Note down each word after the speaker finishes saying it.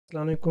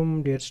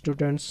Assalamualaikum dear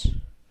students.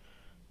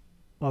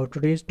 Our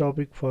today's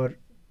topic for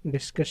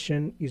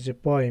discussion is a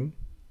poem,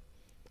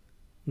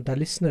 The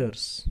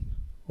Listeners,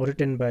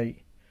 written by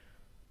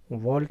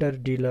Walter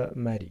de la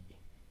Mare.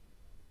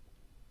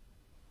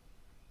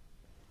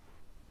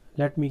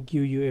 Let me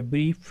give you a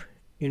brief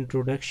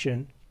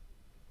introduction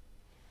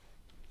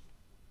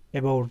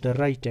about the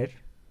writer,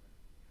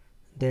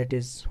 that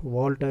is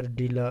Walter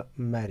de la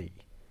Mare.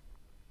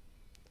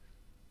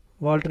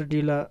 Walter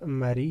de la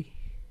Mare,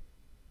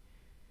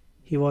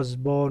 he was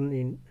born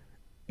in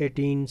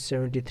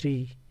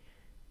 1873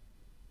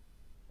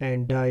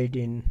 and died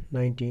in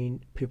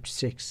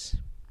 1956.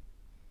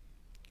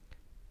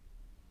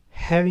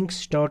 Having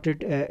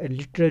started a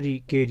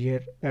literary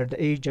career at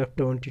the age of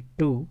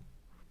 22,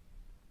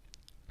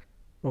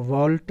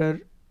 Walter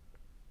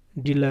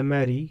de la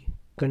Mare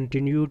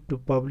continued to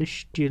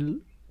publish till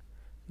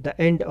the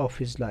end of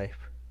his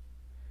life.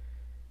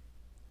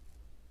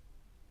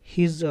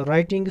 His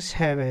writings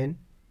have an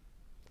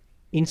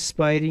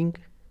inspiring,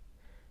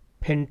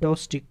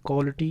 fantastic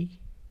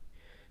quality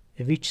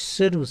which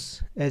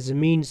serves as a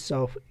means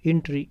of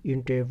entry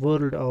into a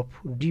world of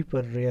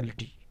deeper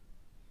reality.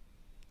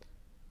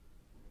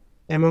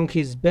 Among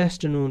his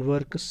best known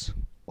works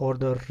are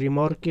the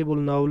remarkable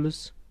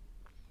novels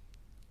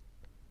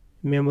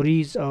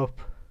Memories of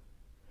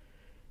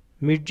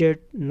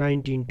Midget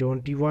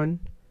 1921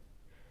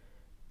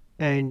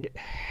 and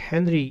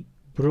Henry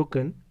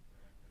Broken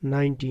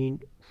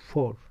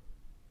 1904.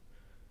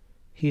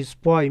 His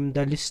poem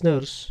The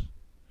Listeners,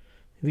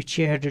 which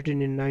he had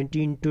written in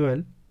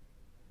 1912,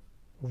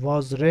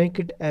 was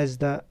ranked as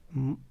the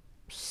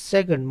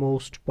second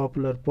most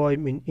popular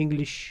poem in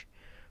English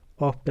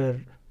after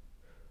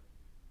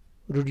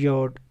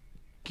Rudyard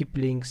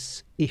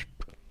Kipling's If.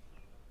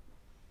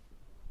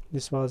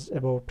 This was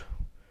about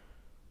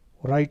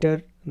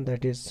writer,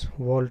 that is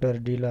Walter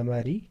de la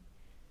Mare.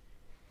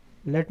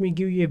 Let me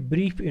give you a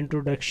brief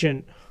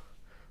introduction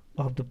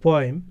of the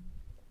poem.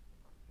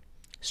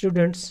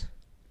 Students,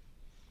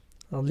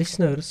 the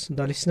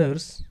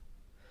listeners,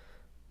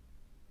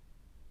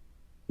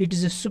 it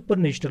is a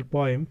supernatural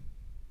poem.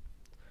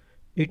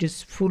 It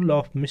is full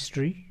of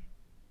mystery.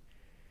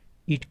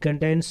 It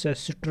contains a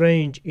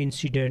strange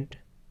incident.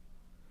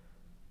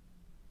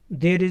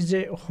 There is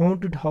a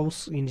haunted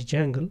house in the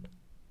jungle.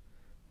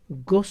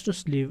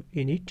 Ghosts live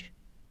in it.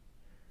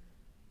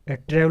 A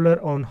traveler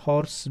on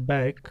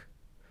horseback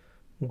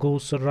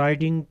goes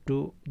riding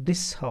to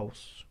this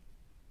house.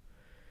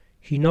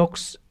 He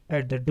knocks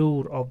at the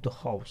door of the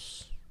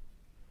house,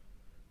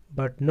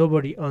 but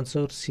nobody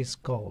answers his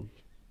call.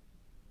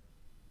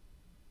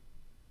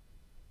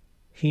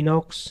 He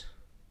knocks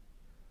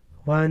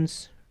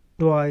once,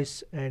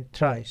 twice, and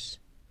thrice,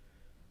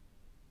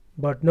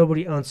 but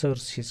nobody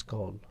answers his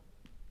call.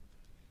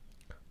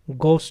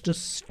 Ghost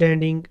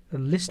standing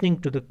listening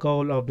to the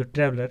call of the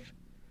traveler,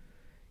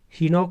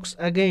 he knocks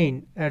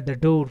again at the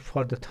door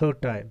for the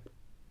third time.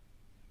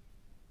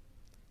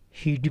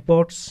 He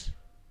departs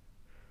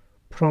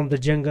from the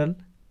jungle,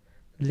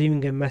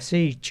 leaving a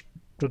message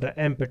to the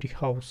empty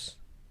house.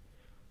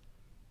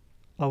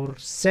 Our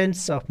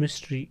sense of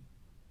mystery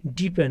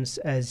deepens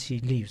as he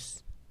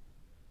leaves.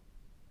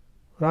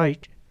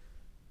 Right?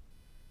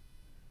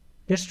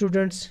 Dear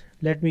students,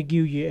 let me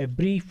give you a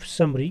brief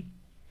summary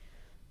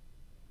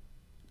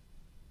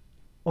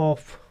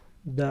of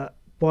the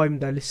poem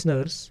The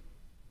Listeners.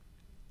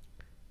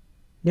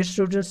 Dear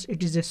students,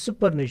 it is a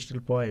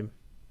supernatural poem.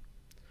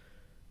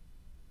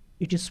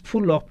 It is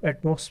full of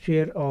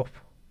atmosphere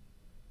of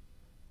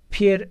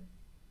fear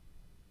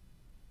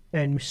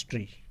and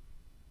mystery.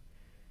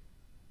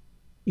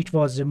 It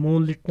was a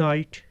moonlit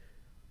night.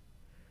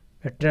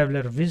 A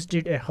traveler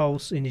visited a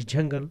house in a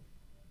jungle.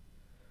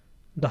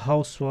 The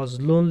house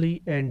was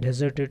lonely and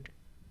deserted.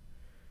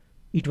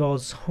 It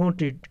was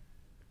haunted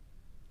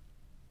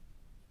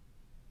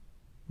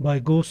by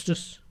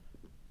ghosts.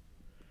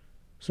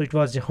 So it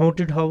was a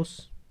haunted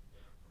house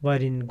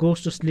wherein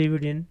ghosts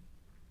lived in.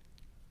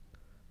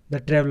 The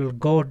traveler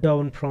got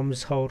down from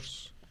his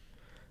horse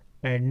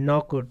and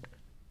knocked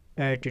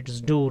at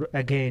its door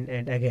again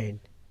and again.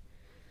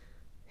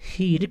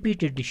 He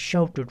repeatedly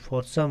shouted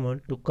for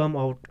someone to come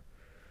out,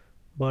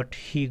 but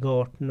he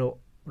got no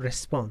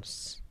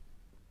response.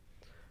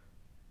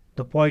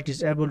 The poet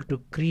is able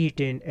to create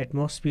an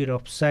atmosphere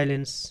of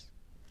silence,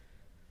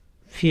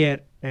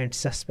 fear, and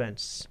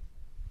suspense.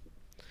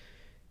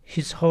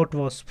 His heart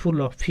was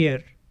full of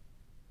fear.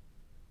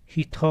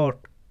 He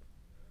thought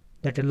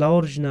that a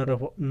large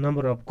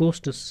number of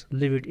ghosts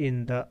lived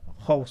in the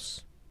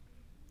house.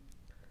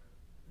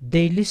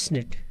 They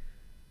listened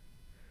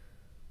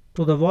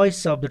to the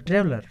voice of the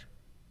traveler.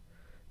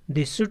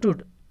 They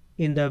stood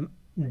in the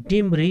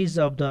dim rays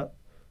of the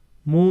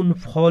moon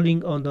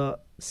falling on the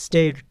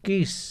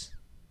staircase.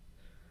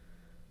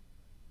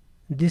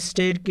 This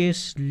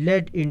staircase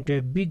led into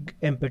a big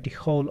empty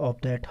hall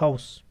of that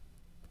house.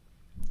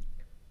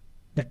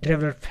 The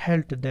traveler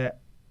felt the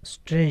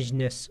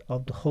strangeness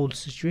of the whole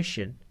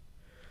situation.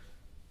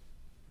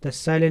 The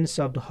silence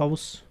of the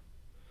house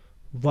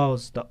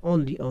was the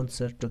only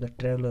answer to the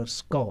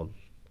traveler's call.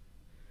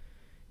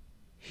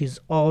 His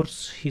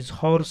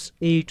horse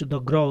ate the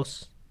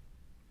grass.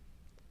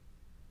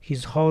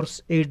 His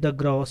horse ate the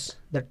grass.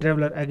 The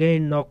traveler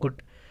again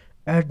knocked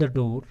at the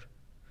door.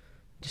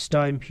 This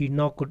time he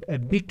knocked a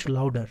bit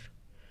louder.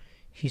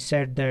 He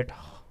said that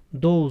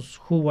those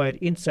who were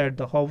inside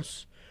the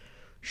house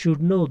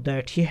should know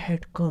that he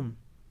had come.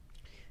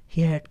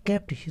 He had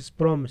kept his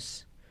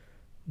promise,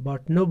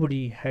 but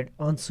nobody had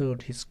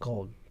answered his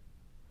call.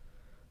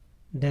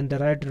 Then the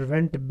rider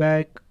went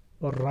back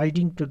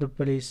riding to the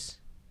place.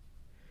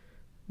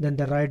 Then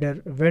the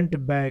rider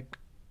went back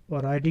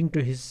riding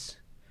to his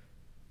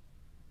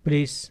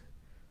place.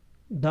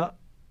 The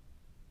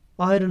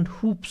iron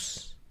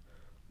hoofs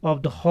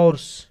of the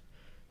horse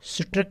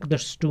struck the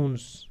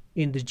stones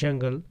in the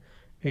jungle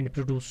and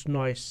produced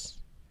noise.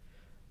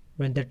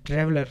 When the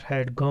traveler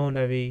had gone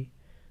away,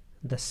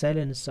 the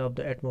silence of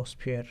the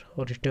atmosphere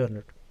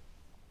returned.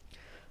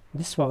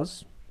 This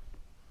was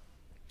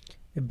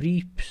a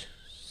brief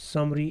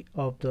summary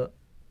of the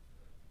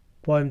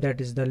poem, that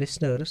is the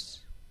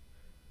listeners.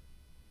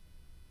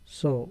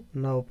 So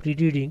now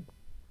pre-reading.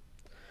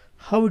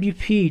 How would you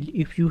feel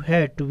if you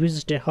had to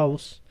visit a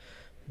house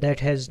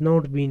that has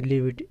not been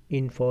lived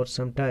in for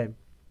some time?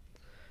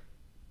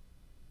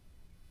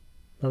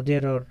 Now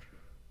there are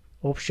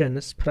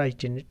options: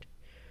 frightened,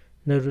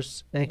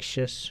 nervous,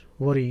 anxious,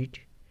 worried,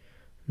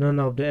 none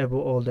of the above,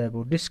 all the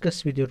above.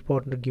 Discuss with your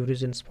partner, give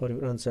reasons for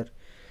your answer.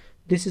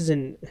 This is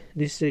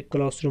a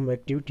classroom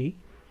activity.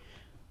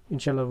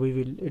 Inshallah, we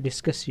will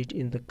discuss it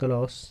in the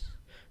class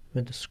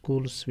when the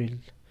schools will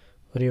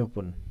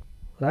reopen.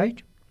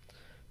 Right?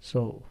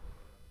 So,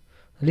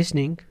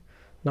 listening.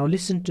 Now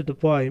listen to the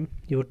poem.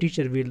 Your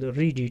teacher will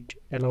read it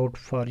aloud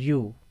for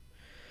you.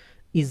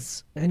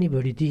 Is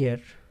anybody there?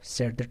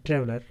 Said the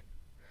traveler,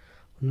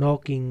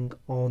 knocking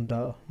on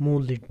the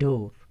moonlit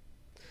door.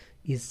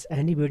 Is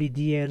anybody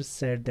there?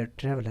 Said the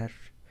traveler,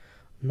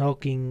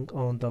 knocking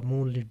on the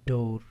moonlit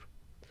door.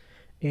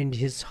 And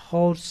his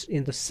horse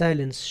in the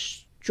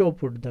silence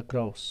chopped the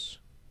grass.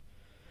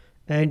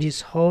 And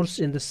his horse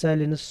in the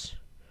silence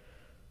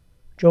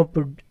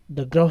chopped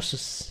the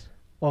grasses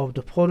of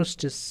the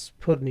forest's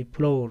ferny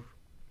floor.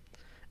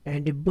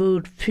 And a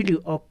bird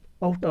flew up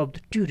out of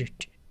the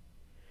turret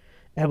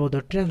above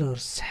the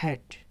traveler's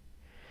head,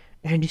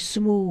 and he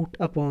smote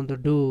upon the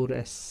door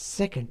a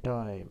second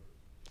time.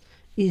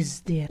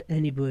 Is there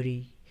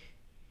anybody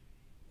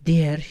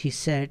there? He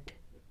said.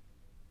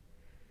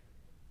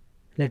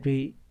 Let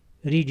me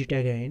read it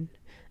again.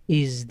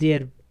 Is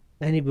there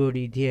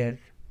anybody there?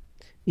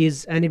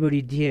 Is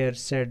anybody there?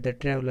 Said the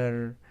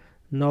traveler,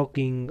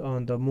 knocking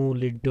on the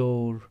moonlit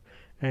door,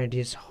 and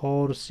his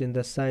horse in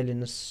the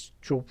silence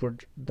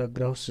chopped the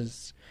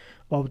grasses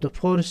of the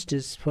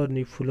forest's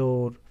ferny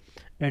floor.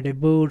 And a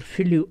bird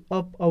flew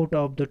up out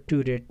of the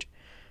turret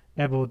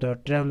above the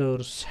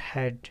traveller's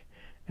head,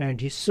 and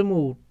he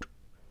smote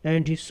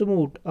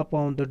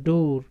upon the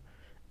door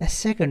a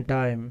second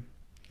time.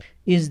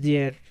 Is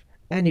there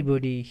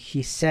anybody?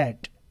 He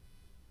said.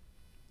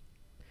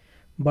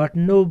 But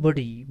no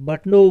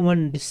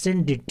one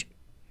descended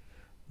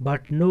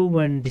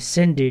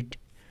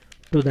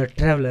to the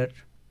traveller.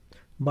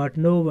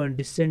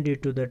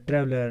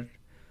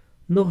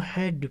 No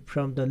head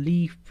from the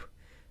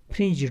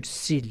leaf-fringed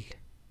sill.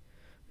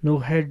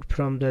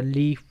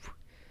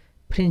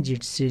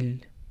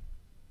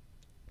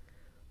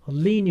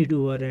 Leaned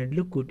over and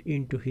looked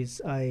into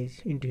his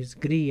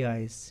grey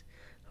eyes,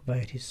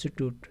 where he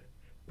stood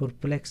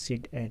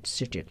perplexed and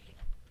still.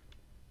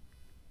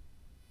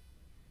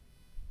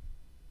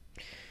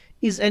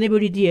 Is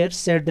anybody there?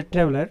 Said the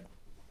traveller,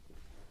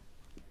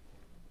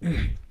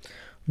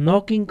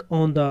 knocking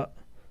on the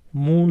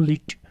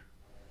moonlit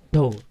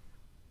door.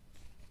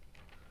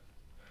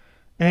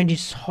 And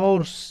his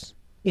horse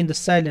in the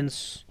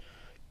silence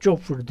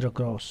chopped the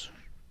grasses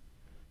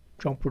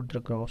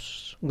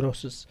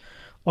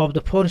of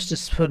the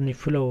forest's ferny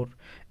floor,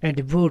 and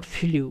a bird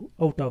flew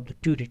out of the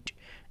turret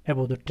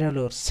above the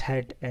traveller's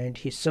head, and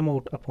he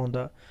smote upon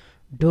the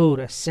door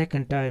a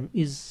second time.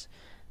 Is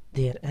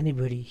there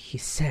anybody? He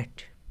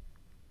said.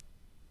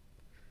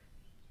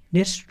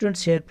 Dear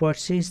students, here poet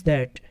says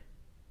that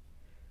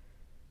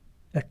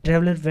a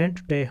traveller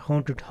went to a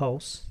haunted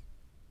house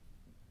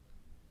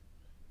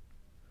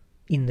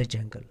in the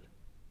jungle.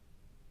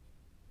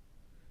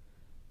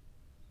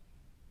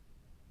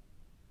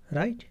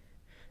 Right?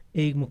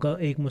 एक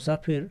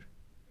मुसाफिर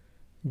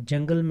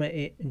जंगल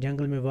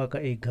में वाक़ा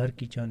एक घर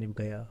की जानिब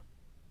गया.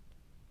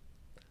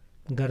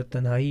 घर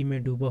तन्हाई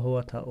में डूबा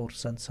हुआ था और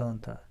सुनसान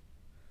था,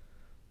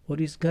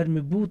 और इस घर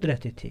में भूत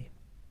रहते थे.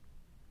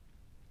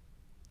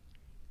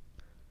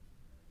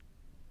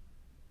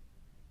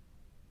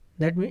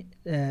 That means,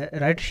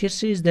 right here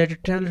says that a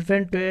traveler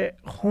went to a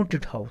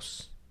haunted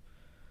house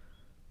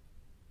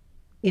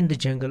in the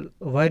jungle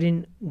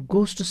wherein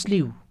ghosts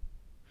live.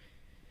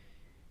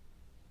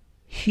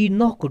 He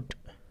knocked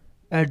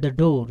at the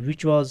door,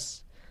 which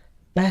was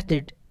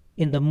bathed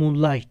in the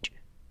moonlight.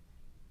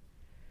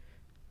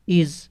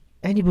 Is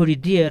anybody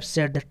there?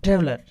 Said the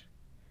traveller,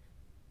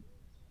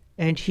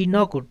 and he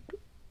knocked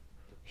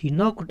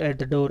at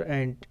the door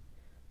and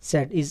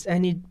said, is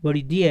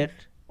anybody there?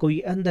 कोई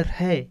अंदर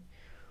है?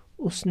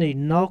 उसने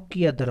knock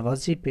किया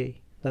दरवाजे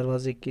पे,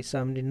 दरवाजे के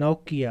सामने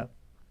नॉक किया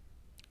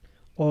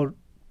और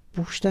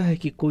पूछता है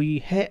कि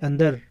कोई है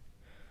अंदर.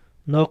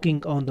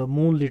 Knocking on the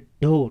moonlit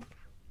door.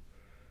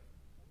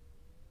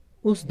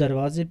 उस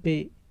दरवाजे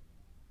पे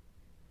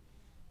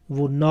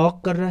वो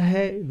नॉक कर रहा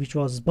है, which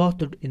was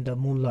bathed in the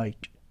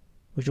moonlight,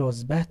 which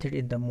was bathed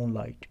in the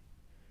moonlight.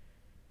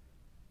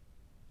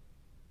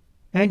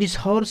 And his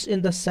horse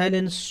in the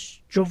silence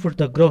chewed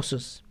the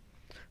grasses.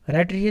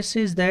 Writer here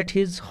says that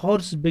his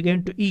horse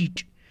began to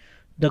eat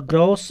the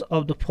grass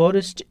of the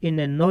forest in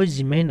a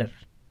noisy manner.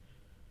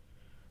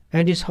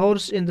 And his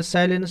horse in the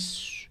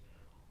silence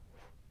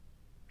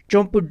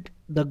chomped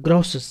the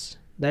grasses.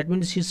 That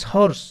means his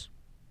horse,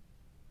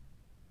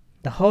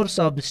 the horse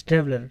of this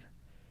traveler,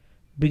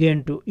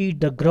 began to eat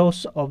the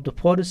grass of the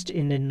forest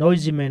in a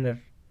noisy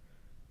manner.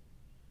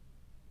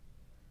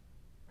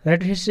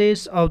 Writer here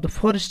says of the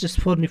forest's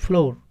thorny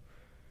floor.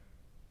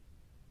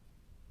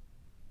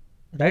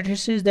 Writer here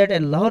says that a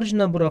large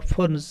number of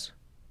ferns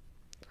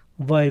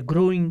were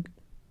growing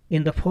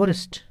in the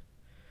forest.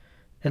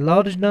 A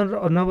large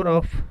number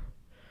of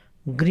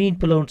green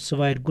plants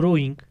were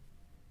growing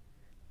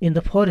in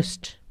the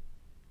forest.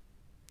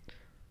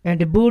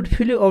 And a bird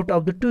flew out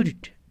of the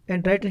turret.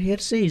 And writer here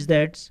says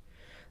that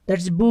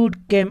the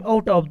bird came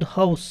out of the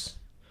house,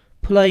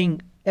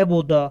 flying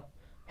above the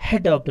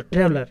head of the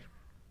traveler.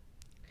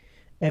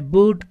 A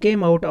bird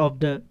came out of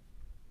the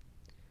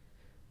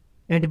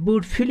and a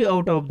bird flew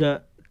out of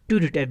the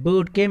turret. A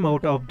bird came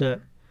out of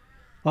a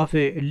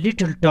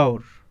little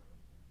tower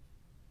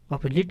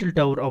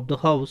of the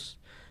house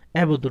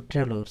above the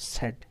traveler's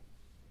head.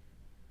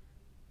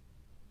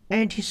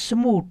 And he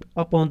smote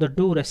upon the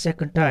door a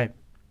second time.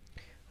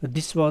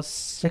 This was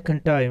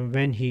second time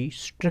when he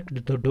struck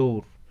the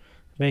door,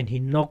 when he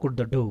knocked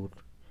the door,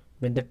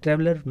 when the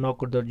traveler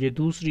knocked the. ये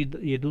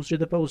दूसरी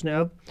दफा उसने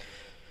अब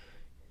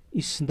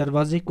इस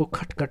दरवाजे को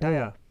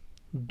खटखटाया,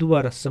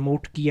 दोबारा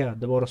समोट किया,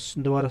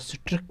 दोबारा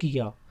स्ट्रक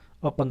किया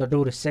upon the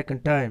door a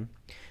second time.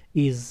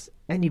 Is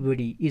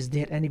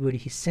there anybody,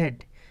 he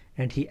said,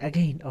 and he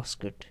again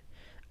asked,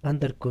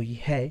 अंदर कोई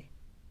है?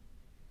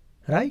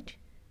 Right?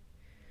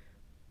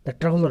 The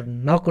traveler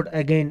knocked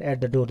again at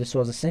the door. This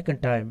was the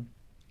second time.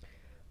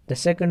 The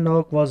second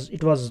knock was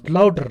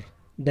louder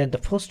than the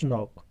first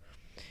knock.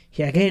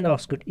 He again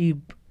asked if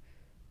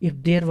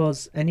there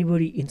was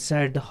anybody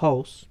inside the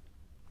house.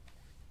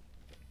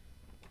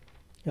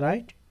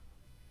 Right?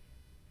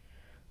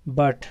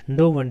 But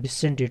no one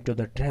descended to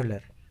the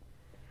traveler.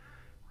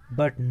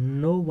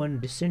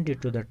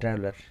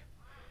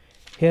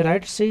 Here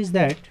it says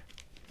that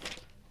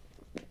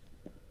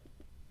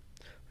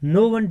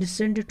no one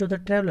descended to the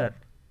traveler.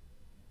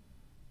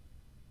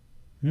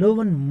 No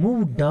one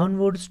moved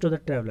downwards to the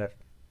traveler.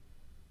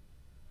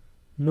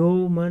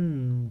 No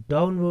one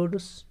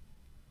downwards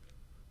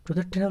to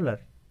the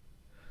traveler.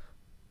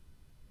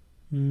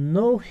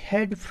 No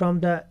head from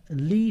the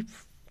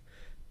leaf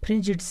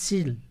fringed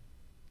sill.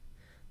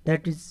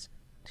 That is,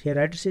 here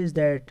it says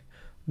that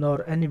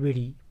nor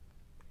anybody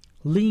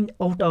leaned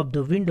out of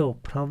the window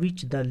from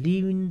which the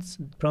leaves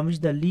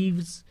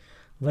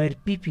were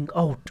peeping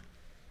out.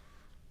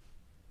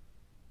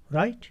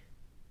 Right?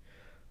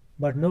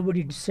 But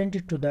nobody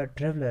descended to the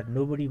traveler.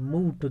 Nobody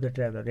moved to the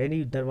traveler.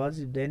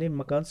 यानी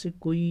मकान से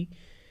कोई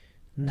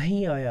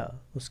नहीं आया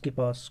उसके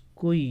पास,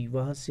 कोई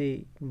वहाँ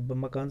से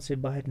मकान से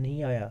बाहर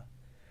नहीं आया.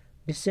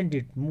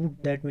 Descended,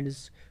 moved, that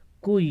means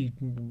कोई,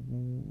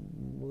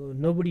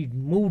 nobody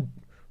moved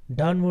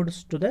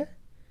downwards to the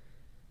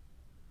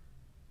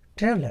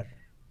traveler.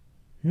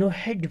 No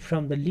head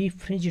from the leaf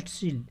fringed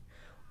sill.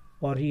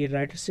 Or here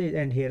writer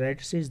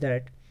says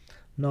that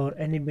nor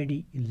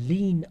anybody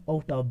leaned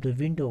out of the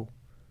window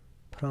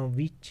from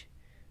which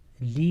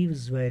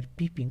leaves were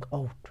peeping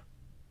out.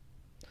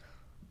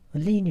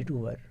 Leaned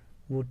over,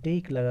 वो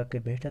take लगा के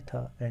बैठा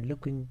था, and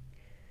looking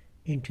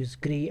into his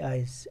grey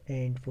eyes,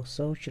 and वो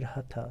सोच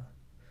रहा था,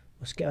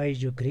 उसके eyes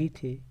जो ग्रे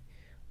थे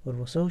और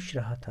वो सोच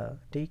रहा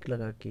था, टेक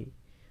लगा के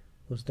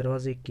उस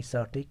दरवाजे के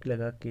साथ टेक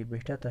लगा के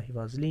बैठा था. He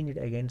was leaned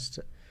against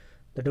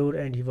the door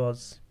and he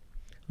was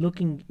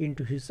looking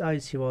into his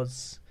eyes. He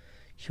was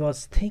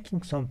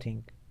thinking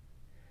something.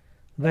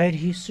 Where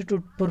he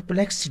stood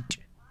perplexed.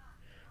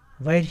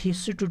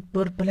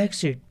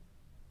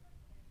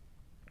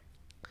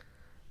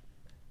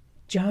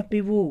 जहाँ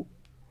पे वो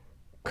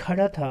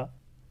खड़ा था,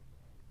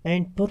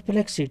 and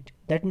perplexed,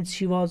 that means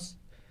he was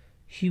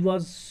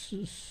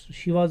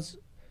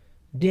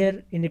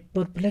there in a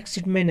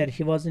perplexed manner.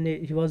 He was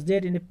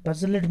there in a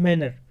puzzled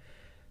manner.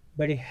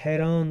 बड़े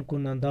हैरान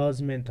कुन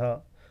अंदाज में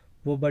था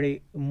वो,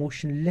 बड़े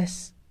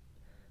मोशनलेस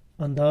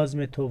अंदाज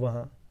में था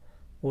वहाँ,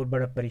 और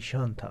बड़ा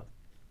परेशान था.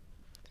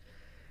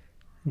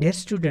 Dear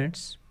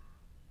students,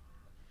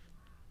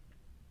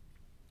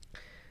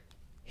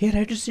 here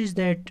writer says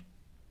that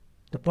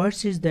the poet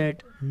says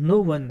that no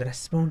one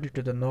responded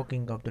to the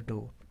knocking of the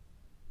door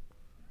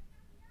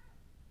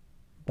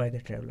by the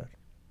traveler.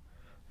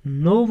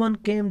 No one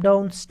came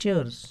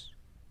downstairs,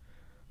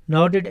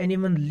 nor did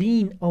anyone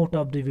lean out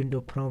of the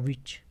window from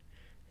which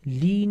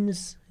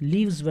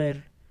leaves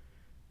were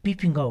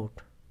peeping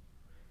out.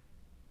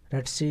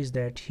 That says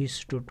that he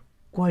stood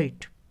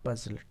quite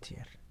puzzled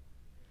there.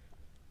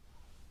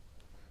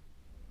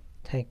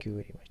 Thank you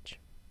very much.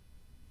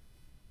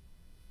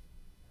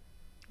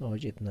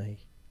 आज इतना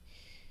ही.